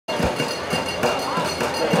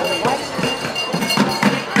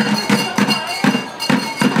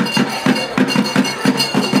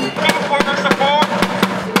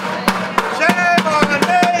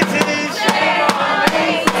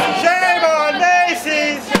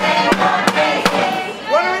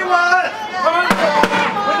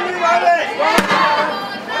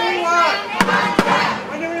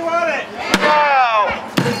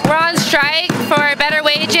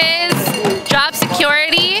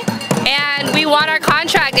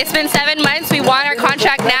contract. It's been 7 months. We want our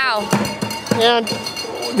contract now. And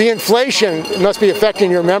the inflation must be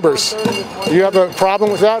affecting your members. Do you have a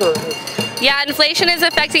problem with that? Or? Yeah, inflation is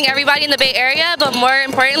affecting everybody in the Bay Area, but more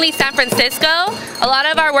importantly, San Francisco. A lot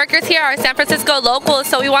of our workers here are San Francisco locals,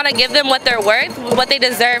 so we want to give them what they're worth, what they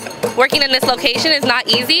deserve. Working in this location is not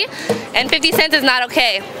easy, and 50 cents is not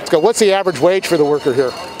okay. Let's go. What's the average wage for the worker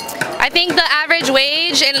here? I think the average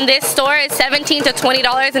wage in this store is $17 to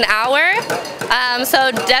 $20 an hour.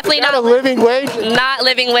 So definitely not a living wage? Not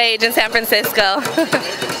living wage in San Francisco.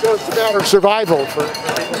 So it's a matter of survival.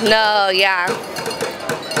 No, yeah.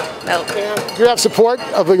 Nope. And do you have support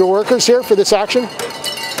of your workers here for this action?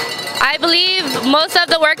 I believe most of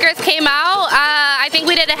the workers came out. I think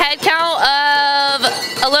we did a head count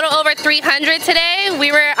of a little over 300 today.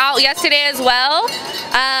 We were out yesterday as well.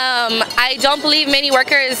 I don't believe many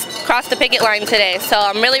workers crossed the picket line today, so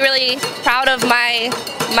I'm really, really proud of my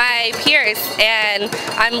peers, and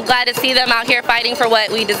I'm glad to see them out here fighting for what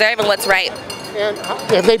we deserve and what's right. And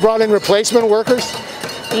have they brought in replacement workers?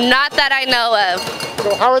 Not that I know of.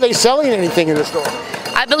 So how are they selling anything in the store?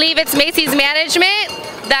 I believe it's Macy's management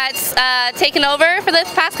that's taken over for the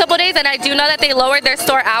past couple days, and I do know that they lowered their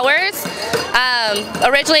store hours.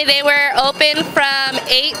 Originally they were open from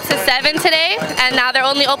 8 to 7 today, and now they're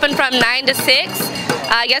only open from 9 to 6.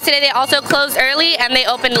 Yesterday they also closed early, and they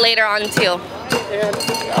opened later on too.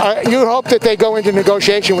 And you hope that they go into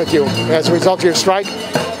negotiation with you as a result of your strike.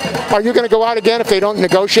 Are you going to go out again if they don't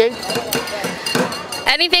negotiate?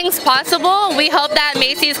 Anything's possible. We hope that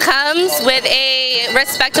Macy's comes with a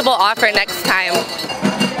respectable offer next time.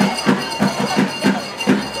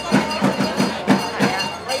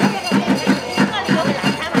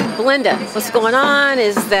 Belinda, what's going on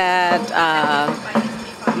is that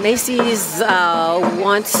Macy's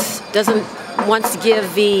wants to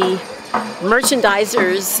give the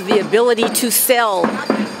merchandisers the ability to sell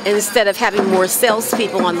instead of having more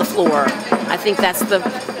salespeople on the floor. I think that's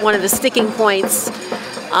one of the sticking points,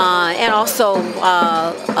 and also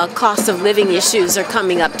cost of living issues are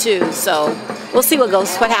coming up too. So we'll see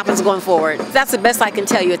what happens going forward. That's the best I can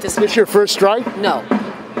tell you at this point. Is this your first strike? No.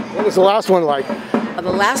 What was the last one like?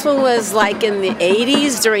 The last one was like in the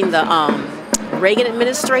 80s during the Reagan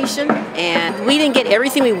administration, and we didn't get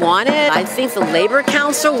everything we wanted. I think the Labor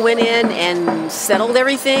Council went in and settled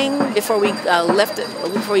everything before we left it,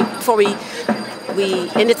 before we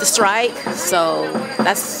ended the strike. So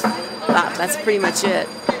that's pretty much it.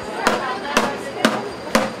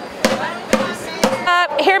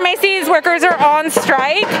 Here, Macy's workers are on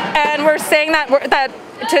strike, and we're saying that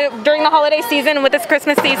during the holiday season, with this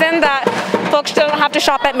Christmas season, that folks don't have to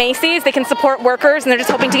shop at Macy's. They can support workers, and they're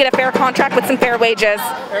just hoping to get a fair contract with some fair wages.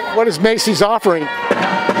 And what is Macy's offering?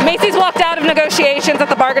 Macy's walked out of negotiations at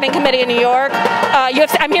the bargaining committee in New York.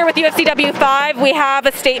 I'm here with UFCW5. We have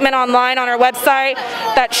a statement online on our website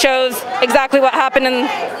that shows exactly what happened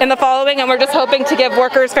in the following, and we're just hoping to give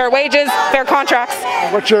workers fair wages, fair contracts.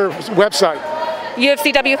 What's your website?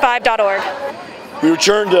 UFCW5.org. We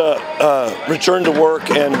returned to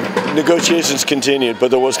work, and negotiations continued,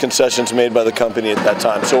 but there was concessions made by the company at that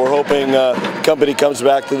time. So we're hoping the company comes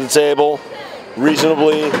back to the table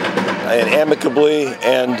reasonably and amicably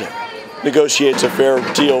and negotiates a fair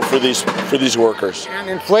deal for these workers. And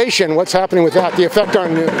inflation, what's happening with that? The effect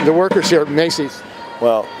on the workers here at Macy's?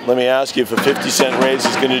 Well, let me ask you, if a 50-cent raise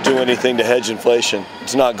is going to do anything to hedge inflation,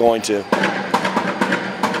 it's not going to.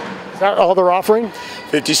 Is that all they're offering?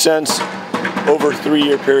 50 cents over a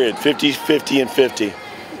 3-year period, 50, 50, and 50.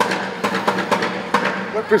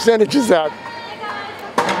 What percentage is that?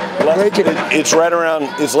 It's right around,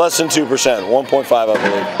 it's less than 2%, 1.5 I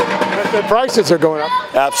believe. But the prices are going up.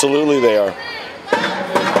 Absolutely they are.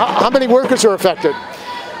 How many workers are affected?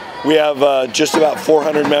 We have just about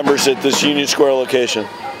 400 members at this Union Square location.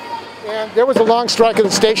 And there was a long strike of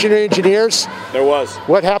the stationary engineers. There was.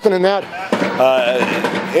 What happened in that?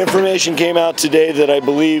 Information came out today that I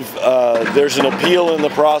believe there's an appeal in the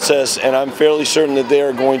process, and I'm fairly certain that they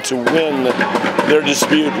are going to win their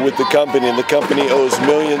dispute with the company, and the company owes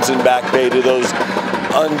millions in back pay to those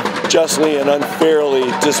unjustly and unfairly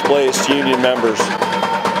displaced union members.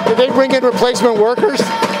 Did they bring in replacement workers?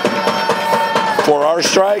 For our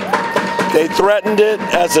strike, they threatened it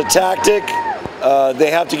as a tactic. They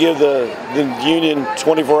have to give the union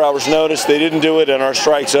 24 hours notice. They didn't do it, and our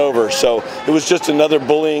strike's over. So it was just another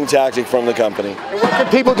bullying tactic from the company. And what can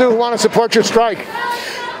people do who want to support your strike?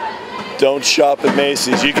 Don't shop at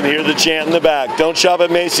Macy's. You can hear the chant in the back. Don't shop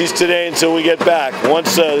at Macy's today until we get back.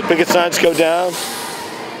 Once the picket signs go down,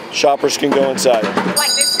 shoppers can go inside.